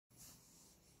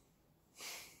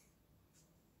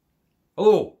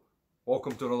Hello,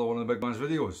 welcome to another one of the big man's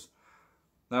videos.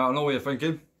 Now I know what you're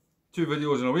thinking, 2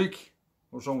 videos in a week,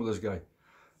 what's wrong with this guy?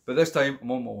 But this time I'm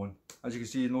on my own. As you can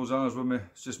see, no Xana's with me,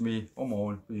 it's just me on my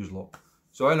own, the usual lot.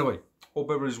 So anyway,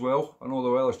 hope everybody's well. I know the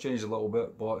weather's changed a little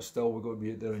bit, but still we've got to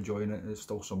be out there enjoying it, it's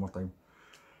still summertime.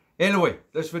 Anyway,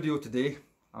 this video today,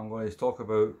 I'm going to talk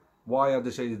about why I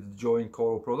decided to join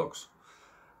Coral Products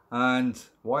and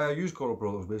why I use Coral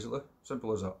Products, basically,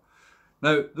 simple as that.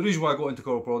 Now, the reason why I got into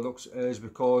Coral Products is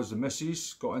because the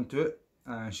missus got into it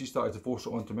and she started to force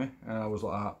it onto me, and I was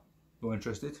like, not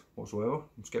interested whatsoever.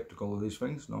 I'm sceptical of these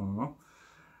things, no.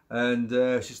 And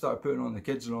she started putting on the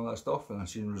kids and all that stuff, and I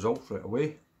seen results right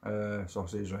away. So I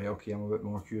says, right, okay, I'm a bit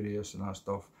more curious and that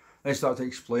stuff. They started to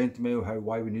explain to me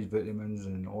why we need vitamins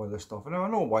and all this stuff. And I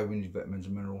know why we need vitamins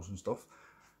and minerals and stuff,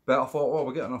 but I thought, well,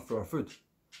 we get enough for our food.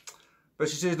 But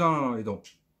she says, no, you don't.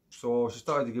 So she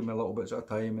started to give me little bits at a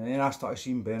time, and then I started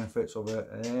seeing benefits of it,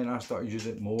 and then I started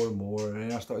using it more and more, and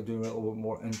then I started doing a little bit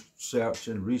more in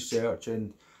research,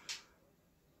 and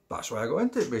that's why I got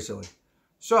into it, basically.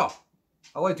 So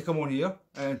I like to come on here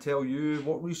and tell you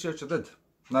what research I did.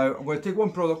 Now I'm going to take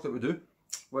one product that we do,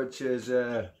 which is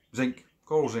zinc,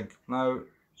 coral zinc. Now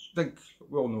zinc,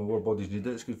 we all know our bodies need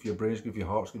it. It's good for your brain, it's good for your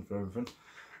heart, it's good for everything.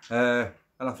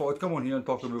 And I thought I'd come on here and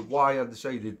talk about why I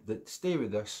decided to stay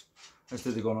with this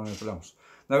instead of going on anything else.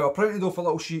 Now I printed off a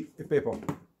little sheet of paper.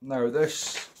 Now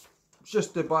this is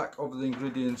just the back of the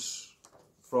ingredients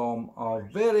from a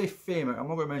very famous, I'm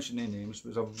not going to mention any names, but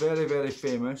it's a very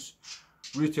famous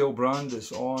retail brand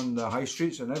that's on the high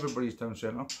streets in everybody's town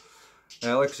centre.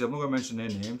 Like I said, I'm not going to mention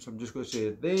any names, I'm just going to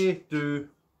say they do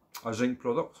a zinc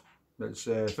product. It's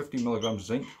 15 milligrams of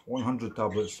zinc, 100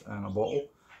 tablets in a bottle,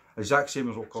 exact same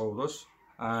as what Coral does,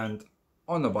 and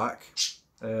on the back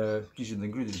gives you the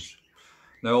ingredients.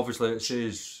 Now obviously it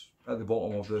says at the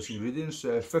bottom of this ingredients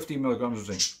 15 milligrams of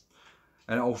zinc,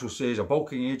 and it also says a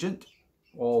bulking agent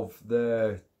of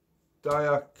the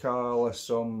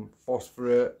diacalcium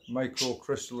phosphorate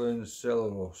microcrystalline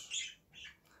cellulose,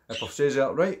 if I've said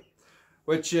that right,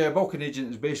 which bulking agent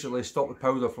is basically stop the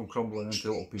powder from crumbling into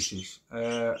little pieces.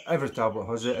 Every tablet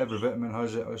has it, every vitamin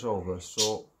has it, it's all this,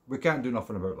 so we can't do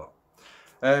nothing about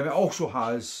that. It also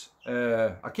has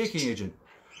a caking agent.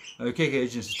 Now the caking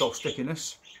agent is to stop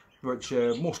stickiness, which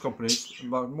most companies,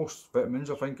 most vitamins,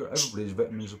 I think everybody's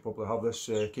vitamins will probably have this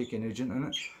caking agent in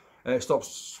it. It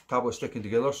stops tablets sticking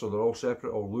together so they're all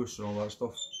separate or loose and all that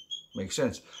stuff. Makes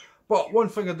sense. But one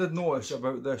thing I did notice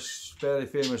about this very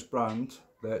famous brand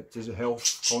that is a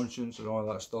health conscious and all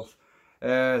that stuff,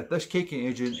 this caking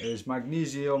agent is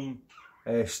magnesium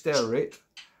stearate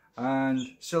and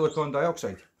silicon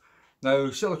dioxide.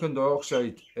 Now silicon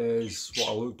dioxide is what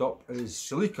I looked up is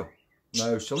silica.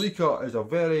 Now silica is a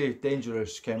very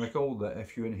dangerous chemical that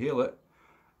if you inhale it,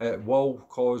 it will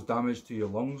cause damage to your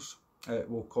lungs. It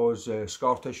will cause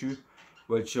scar tissue,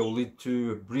 which will lead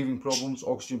to breathing problems,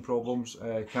 oxygen problems,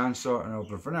 cancer and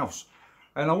everything else.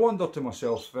 And I wonder to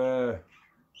myself,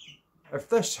 if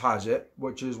this has it,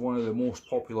 which is one of the most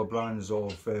popular brands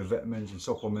of vitamins and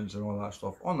supplements and all that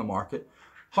stuff on the market,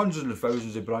 hundreds of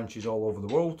thousands of branches all over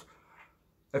the world,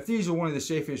 if these are one of the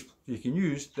safest you can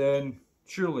use, then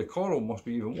surely Coral must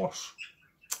be even worse.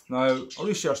 Now I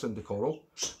researched into Coral,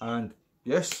 and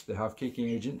yes, they have caking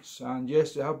agents, and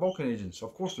yes, they have bulking agents.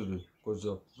 Of course they do, because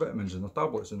they're vitamins and they're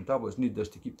tablets, and the tablets need this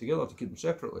to keep together, to keep them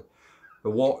separately.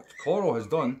 But what Coral has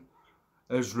done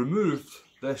is removed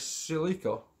this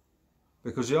silica,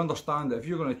 because they understand that if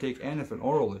you're going to take anything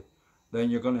orally, then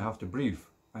you're going to have to breathe.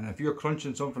 And if you're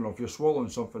crunching something or if you're swallowing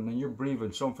something, then you're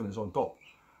breathing something that's on top.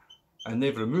 And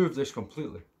they've removed this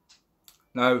completely.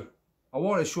 Now, I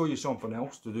want to show you something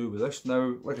else to do with this.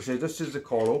 Now, like I said, this is the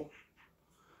Coral.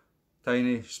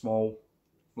 Tiny, small,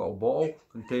 little bottle.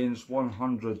 Contains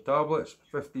 100 tablets,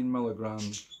 15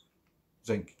 milligrams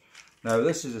zinc. Now,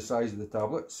 this is the size of the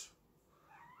tablets.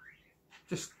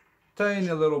 Just tiny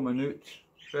little minute,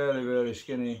 very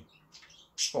skinny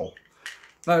bottle.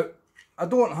 Now, I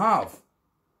don't have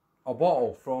a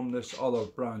bottle from this other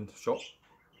brand shop,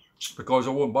 because I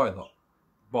won't buy that,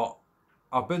 but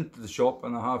I've been to the shop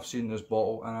and I have seen this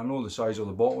bottle, and I know the size of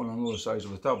the bottle and I know the size of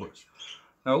the tablets.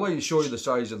 Now I'd like to show you the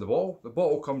size of the bottle. The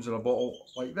bottle comes in a bottle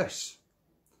like this.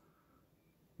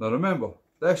 Now remember,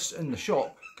 this in the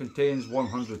shop contains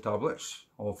 100 tablets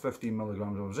of 15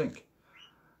 milligrams of zinc.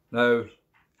 Now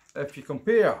if you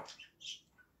compare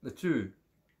the two,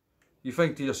 you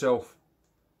think to yourself,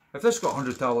 if this got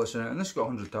 100 tablets in it and this got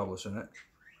 100 tablets in it,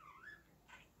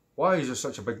 why is there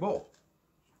such a big bottle?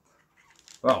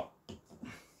 Well,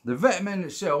 the vitamin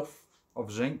itself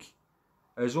of zinc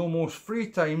is almost 3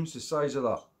 times the size of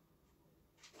that.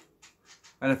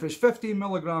 And if it's 15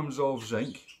 milligrams of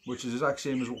zinc, which is the exact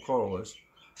same as what coral is,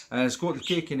 and it's got the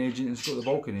caking agent and it's got the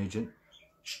bulking agent,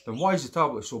 then why is the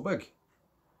tablet so big?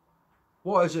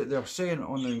 What is it they're saying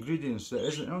on the ingredients that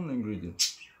isn't on the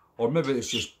ingredients? Or maybe it's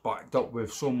just backed up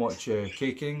with so much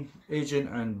caking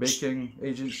agent and baking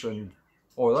agents and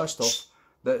all that stuff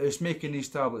that it's making these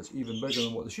tablets even bigger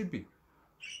than what they should be.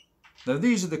 Now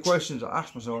these are the questions I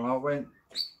asked myself, and I went,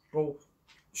 well,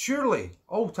 surely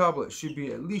all tablets should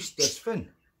be at least this thin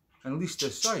and at least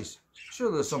this size.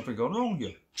 Surely there's something going wrong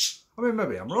here. I mean,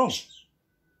 maybe I'm wrong,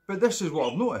 but this is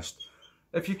what I've noticed.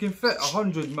 If you can fit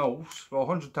 100 mils, well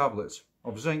 100 tablets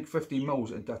of zinc 15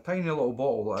 mils into a tiny little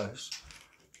bottle like this,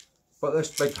 but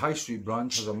this big high street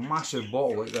brand has a massive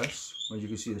bottle like this, where you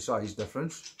can see the size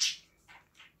difference,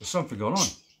 there's something going on.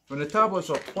 When the tablets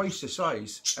are twice the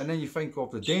size, and then you think of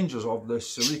the dangers of this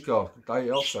silica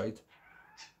dioxide,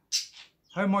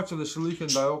 how much of the silicon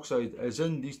dioxide is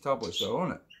in these tablets that are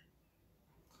on it?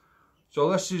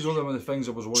 So this is one of the things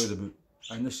I was worried about,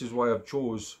 and this is why I've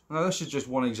chose. Now this is just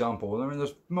one example. I mean,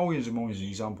 there's millions and millions of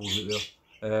examples out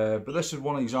there, but this is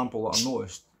one example that I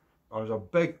noticed as a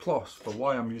big plus for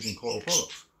why I'm using coral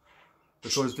products,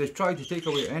 because they've tried to take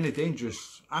away any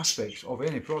dangerous aspects of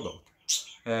any product,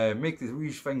 make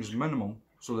these things minimum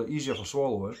so they're easier for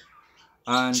swallowing,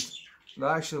 and they're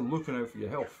actually looking out for your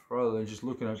health rather than just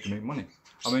looking out to make money.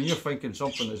 I mean, you're thinking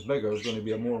something that's bigger is going to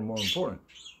be more and more important,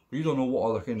 but you don't know what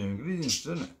other kind of ingredients is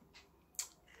in it.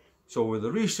 So with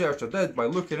the research I did by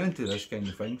looking into this kind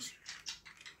of things,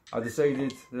 I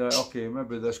decided that okay,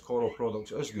 maybe this coral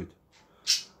product is good,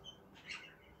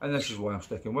 and this is why I'm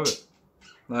sticking with it.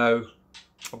 Now,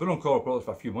 I've been on coral products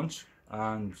for a few months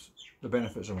and the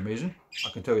benefits are amazing, I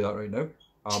can tell you that right now.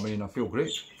 I mean, I feel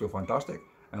great, I feel fantastic,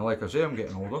 and like I say, I'm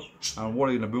getting older and I'm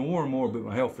worrying about more and more about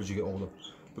my health as you get older,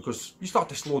 because you start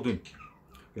to slow down,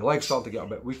 your legs start to get a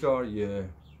bit weaker, you're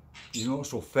not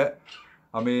so fit.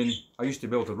 I mean, I used to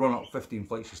be able to run up 15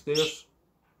 flights of stairs,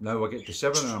 now I get to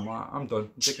 7 and I'm like, I'm done,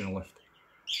 I'm taking a lift.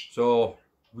 So,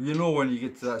 you know when you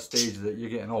get to that stage that you're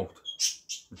getting old,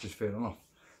 which is fair enough.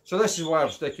 So this is why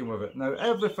I'm sticking with it. Now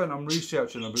everything I'm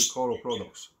researching about coral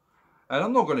products, and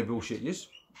I'm not going to bullshit you, you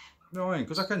know what I mean,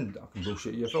 because I can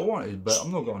bullshit you if I wanted, but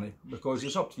I'm not going to, because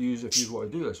it's up to you if you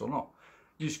want to do this or not.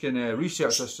 You can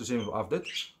research this the same as what I've did,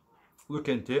 look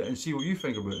into it and see what you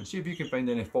think about it, and see if you can find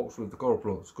any faults with the coral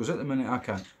products, because at the minute I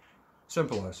can't.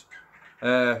 Simple as.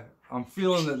 I'm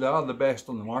feeling that they are the best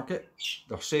on the market,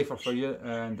 they're safer for you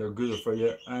and they're gooder for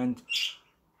you, and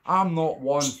I'm not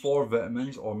one for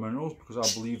vitamins or minerals because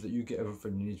I believe that you get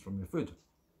everything you need from your food.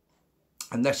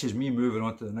 And this is me moving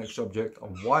on to the next subject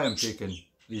of why I'm taking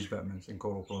these vitamins and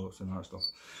coral products and that stuff.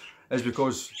 Is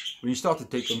because when you start to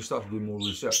take them, you start to do more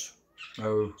research.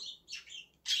 Now,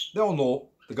 they all know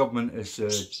the government has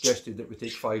suggested that we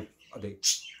take 5 a day.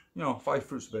 You know, 5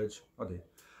 fruits and veg a day.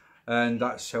 And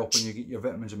that's helping you get your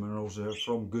vitamins and minerals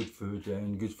from good food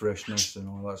and good freshness and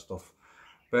all that stuff.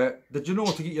 But did you know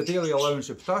to get your daily allowance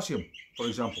of potassium, for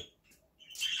example,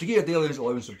 to get your daily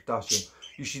allowance of potassium,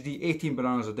 you should eat 18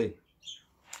 bananas a day.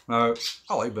 Now,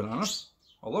 I like bananas.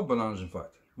 I love bananas, in fact.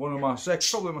 One of my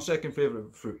probably my second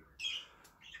favourite fruit.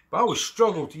 But I would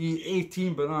struggle to eat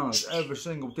 18 bananas every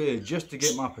single day just to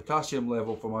get my potassium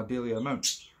level for my daily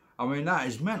amount. I mean, that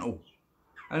is mental.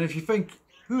 And if you think,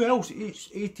 who else eats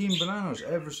 18 bananas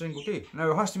every single day?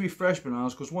 Now, it has to be fresh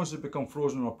bananas, because once they become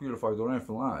frozen or purified or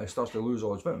anything like that, it starts to lose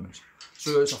all its vitamins.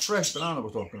 So it's a fresh banana we're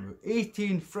talking about.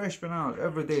 18 fresh bananas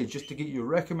every day just to get your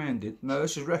recommended, now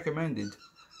this is recommended,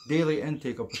 daily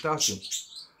intake of potassium,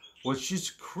 which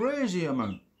is crazy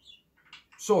amount.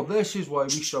 So this is why we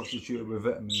substitute it with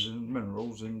vitamins and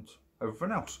minerals and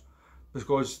everything else,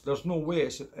 because there's no way,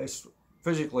 it's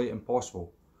physically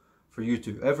impossible for you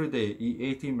to every day eat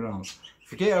 18 bananas.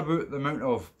 Forget about the amount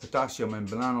of potassium in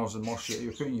bananas and mush that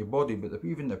you're putting in your body, but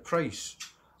even the price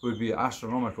would be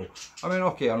astronomical. I mean,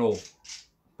 okay, I know,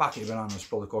 a packet of bananas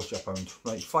probably costs you £1,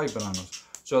 right, 5 bananas.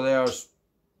 So there's,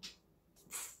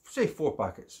 say 4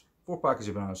 packets of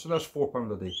bananas, so that's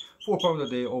 £4 a day. £4 a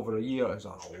day over a year is a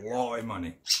lot of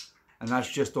money. And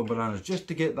that's just on bananas, just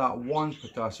to get that one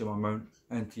potassium amount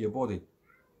into your body.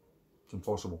 It's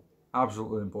impossible,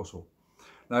 absolutely impossible.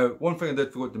 Now, one thing I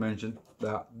did forget to mention,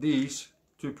 that these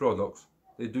 2 products,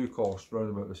 they do cost around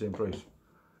about the same price.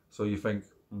 So you think,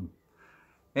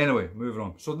 Anyway, moving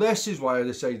on. So this is why I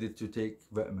decided to take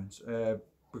vitamins,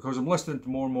 because I'm listening to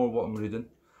more and more what I'm reading.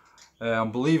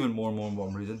 I'm believing more and more in what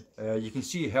I'm reading. You can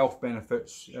see health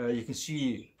benefits, you can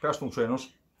see personal trainers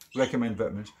recommend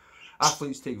vitamins.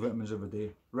 Athletes take vitamins every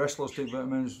day. Wrestlers take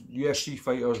vitamins, UFC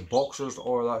fighters, boxers,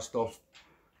 all of that stuff.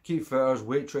 keep fitters,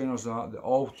 weight trainers and that, they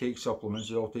all take supplements,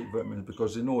 they all take vitamins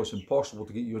because they know it's impossible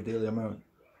to get your daily amount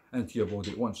into your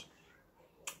body at once.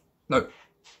 Now,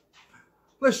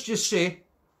 let's just say,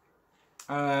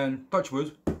 and touch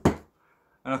wood,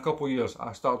 in a couple of years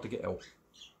I start to get ill.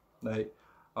 Right?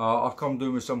 I've come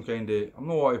down with some kind of, I'm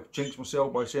not want to jinx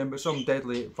myself by saying, but some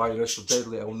deadly virus or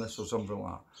deadly illness or something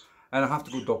like that. And I have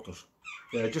to go to doctors.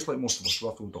 Yeah, just like most of us, we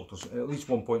have to go to doctors at least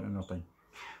one point in our time.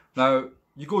 Now,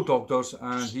 you go to doctors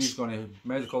and he's going to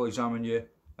medical examine you,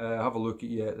 have a look at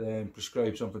you, then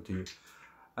prescribe something to you.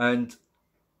 And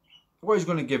what he's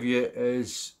going to give you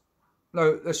is,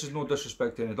 now this is no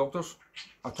disrespect to any doctors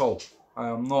at all. I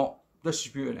am not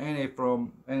disputing any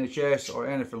from NHS or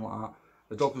anything like that.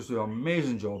 The doctors do an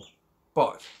amazing job,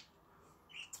 but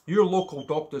your local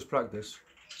doctor's practice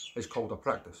is called a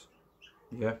practice.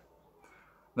 Yeah.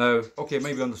 Now, okay,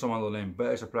 maybe under some other name, but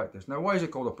it's a practice. Now, why is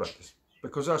it called a practice?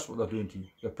 Because that's what they're doing to you.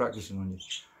 They're practicing on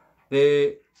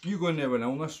you. You go in there with an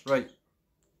illness, right?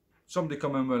 Somebody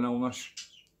come in with an illness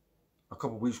a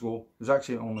couple of weeks ago, exact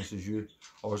same illness as you,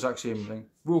 or exact same thing.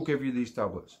 We'll give you these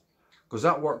tablets because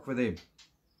that worked for them.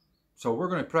 So we're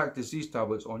going to practice these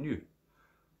tablets on you.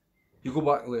 You go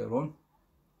back later on,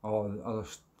 oh,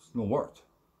 it's not worked,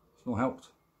 it's not helped.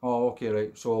 Oh, okay,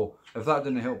 right, so if that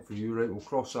didn't help for you, right, we'll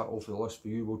cross that off the list for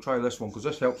you. We'll try this one because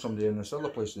this helped somebody in this other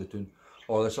place of the town,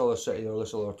 or this other city, or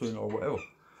this other town, or whatever.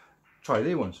 Try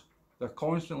they ones. They're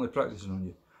constantly practicing on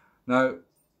you. Now,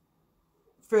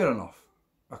 fair enough.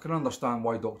 I can understand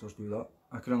why doctors do that.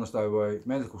 I can understand why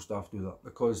medical staff do that,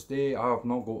 because they have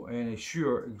not got any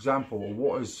sure example of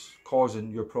what is causing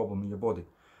your problem in your body.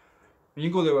 When you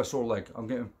go there with a sore leg, I'm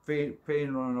getting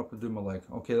pain running up and down my leg.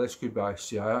 Okay, this could be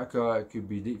sciatica, it could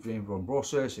be deep vein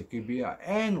thrombosis, it could be an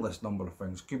endless number of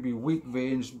things. It could be weak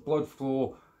veins, blood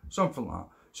flow, something like that.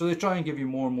 So they try and give you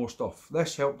more and more stuff.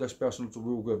 This helped this person, so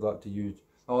we'll give that to you.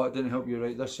 Oh, it didn't help you,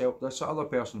 right, this helped this other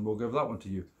person, we'll give that one to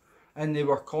you. And they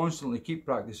were constantly keep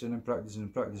practicing and practicing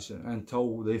and practicing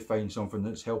until they find something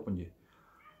that's helping you.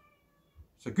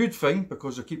 It's a good thing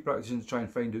because they keep practicing to try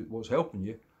and find out what's helping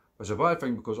you. It's a bad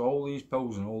thing because all these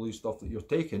pills and all these stuff that you're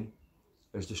taking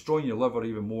is destroying your liver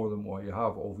even more than what you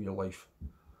have over your life.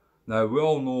 Now, we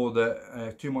all know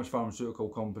that too much pharmaceutical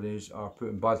companies are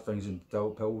putting bad things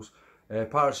into pills.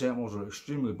 Paracetamols are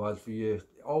extremely bad for you.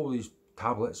 All these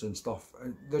tablets and stuff,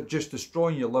 they're just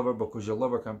destroying your liver because your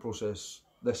liver can't process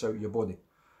this out of your body.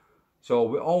 So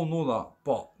we all know that,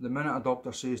 but the minute a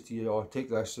doctor says to you, oh, take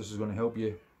this is going to help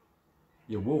you,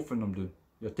 you're wolfing them down.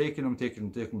 You're taking them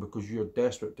because you're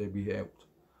desperate to be helped.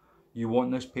 You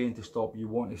want this pain to stop, you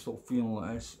want to stop feeling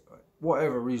like this.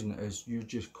 Whatever reason it is, you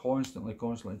just constantly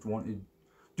want to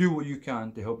do what you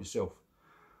can to help yourself.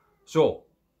 So,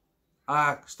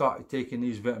 I started taking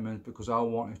these vitamins because I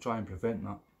want to try and prevent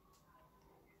that.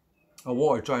 I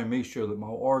want to try and make sure that my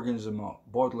organs and my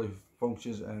bodily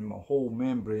functions and my whole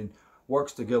membrane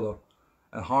works together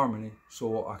in harmony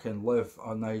so I can live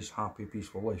a nice, happy,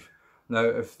 peaceful life. Now,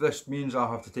 if this means I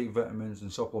have to take vitamins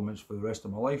and supplements for the rest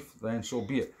of my life, then so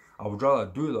be it. I would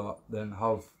rather do that than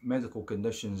have medical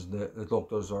conditions that the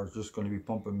doctors are just going to be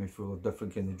pumping me full of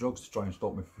different kind of drugs to try and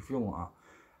stop me from feeling like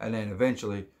that. And then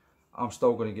eventually, I'm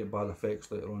still going to get bad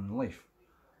effects later on in life.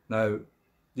 Now,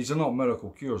 these are not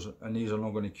miracle cures, and these are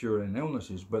not going to cure any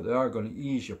illnesses, but they are going to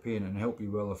ease your pain and help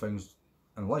you with other things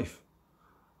in life.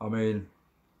 I mean,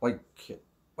 like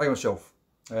myself.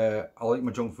 I like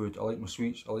my junk food, I like my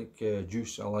sweets, I like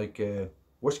juice, I like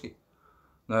whiskey.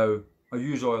 Now, I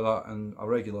use all that on a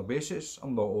regular basis.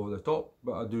 I'm not over the top,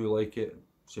 but I do like it,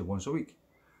 say, once a week.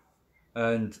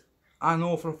 And I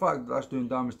know for a fact that that's doing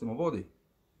damage to my body.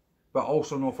 But I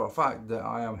also know for a fact that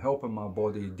I am helping my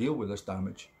body deal with this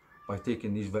damage by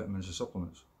taking these vitamins and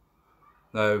supplements.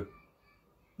 Now,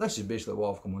 this is basically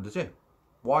what I've come on to say.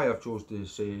 Why I've chose to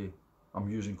say I'm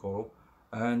using coral,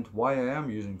 and why I am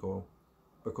using coral.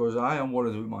 Because I am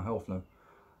worried about my health now.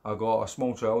 I got a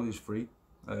small child who's 3.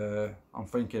 I'm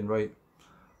thinking, right,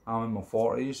 I'm in my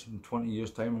 40s, in 20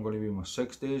 years time I'm going to be in my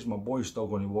 60s. My boy's still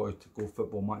going to want to go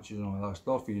football matches and all that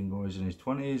stuff, even though he's in his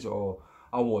 20s, or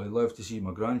I want to live to see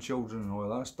my grandchildren and all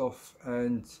that stuff.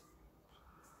 And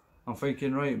I'm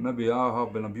thinking, right, maybe I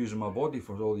have been abusing my body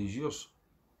for all these years.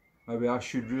 Maybe I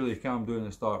should really calm down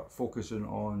and start focusing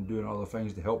on doing other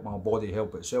things to help my body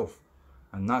help itself.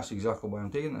 And that's exactly why I'm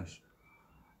taking this.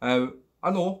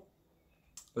 I know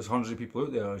there's hundreds of people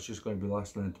out there that's just going to be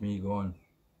listening to me going,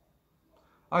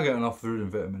 I get enough food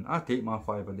and vitamin, I take my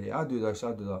 5 a day, I do this,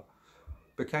 I do that.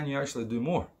 But can you actually do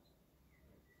more?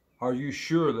 Are you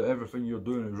sure that everything you're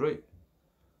doing is right?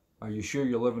 Are you sure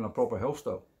you're living a proper health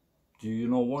style? Do you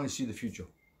not want to see the future?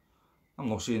 I'm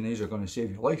not saying these are going to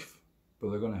save your life, but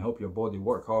they're going to help your body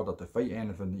work harder to fight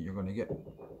anything that you're going to get.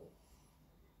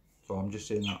 So I'm just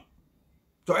saying that.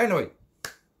 So anyway,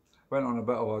 went on a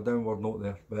bit of a downward note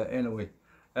there, but anyway,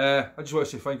 I just want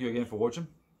to say thank you again for watching.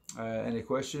 Any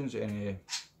questions, any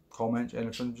comments,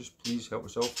 anything, just please help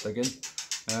yourself, dig in.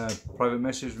 Private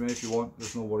message me if you want,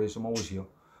 there's no worries, I'm always here.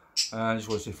 I just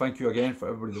want to say thank you again for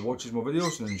everybody that watches my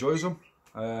videos and enjoys them.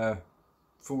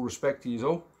 Full respect to you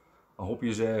all. I hope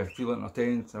you feel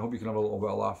entertained. I hope you can have a little bit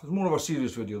of laugh. It's more of a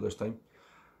serious video this time.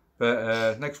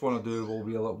 But next one I do will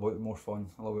be a little bit more fun,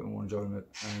 a little bit more enjoyment.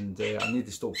 And I need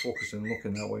to stop focusing and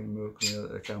looking that way and looking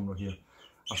at the camera here.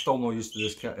 I'm still not used to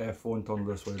this phone turned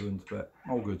this way around, but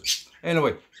all good.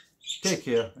 Anyway, take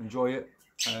care, enjoy it,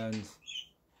 and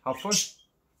have fun.